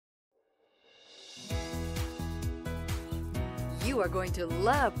You are going to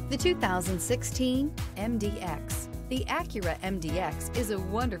love the 2016 MDX. The Acura MDX is a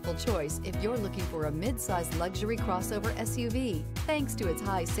wonderful choice if you're looking for a mid-size luxury crossover SUV. Thanks to its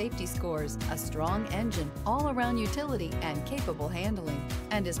high safety scores, a strong engine, all-around utility, and capable handling,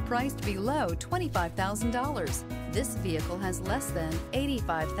 and is priced below $25,000. This vehicle has less than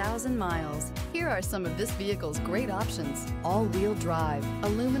 85,000 miles. Here are some of this vehicle's great options: all-wheel drive,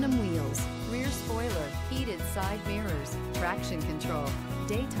 aluminum wheels, rear spoiler, heated side mirrors, traction control,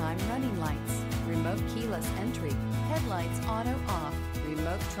 daytime running lights, remote keyless entry, headlights auto off,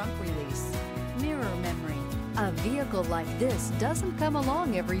 remote trunk release, mirror memory. A vehicle like this doesn't come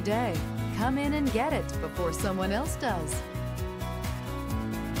along every day. Come in and get it before someone else does.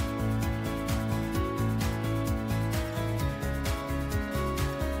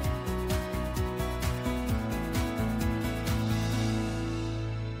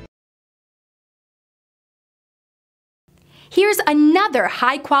 Here's another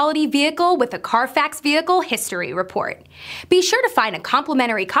high-quality vehicle with a Carfax Vehicle History Report. Be sure to find a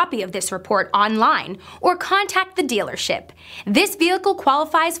complimentary copy of this report online or contact the dealership. This vehicle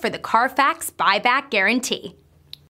qualifies for the Carfax Buyback Guarantee.